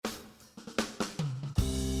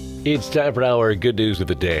It's time for our Good News of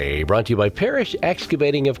the Day, brought to you by Parrish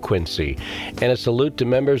Excavating of Quincy. And a salute to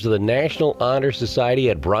members of the National Honor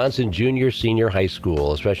Society at Bronson Junior Senior High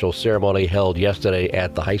School. A special ceremony held yesterday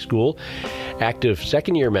at the high school. Active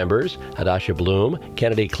second-year members, Hadasha Bloom,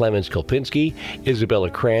 Kennedy Clemens Kolpinski,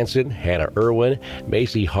 Isabella Cranston, Hannah Irwin,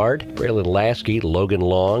 Macy Hart, Braylon Lasky, Logan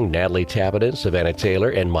Long, Natalie Tappenden, Savannah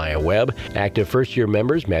Taylor, and Maya Webb. Active first-year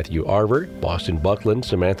members, Matthew Arvert, Boston Buckland,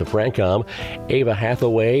 Samantha Francom, Ava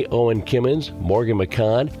Hathaway, Owen Kimmons, Morgan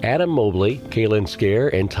McCann, Adam Mobley, Kaylin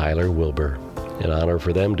Scare, and Tyler Wilbur. An honor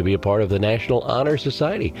for them to be a part of the National Honor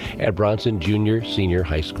Society at Bronson Junior Senior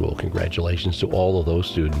High School. Congratulations to all of those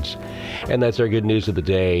students. And that's our Good News of the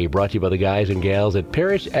Day, brought to you by the guys and gals at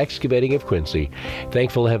Parrish Excavating of Quincy.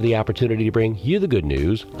 Thankful to have the opportunity to bring you the good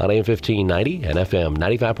news on AM 1590 and FM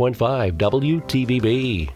 95.5 WTVB.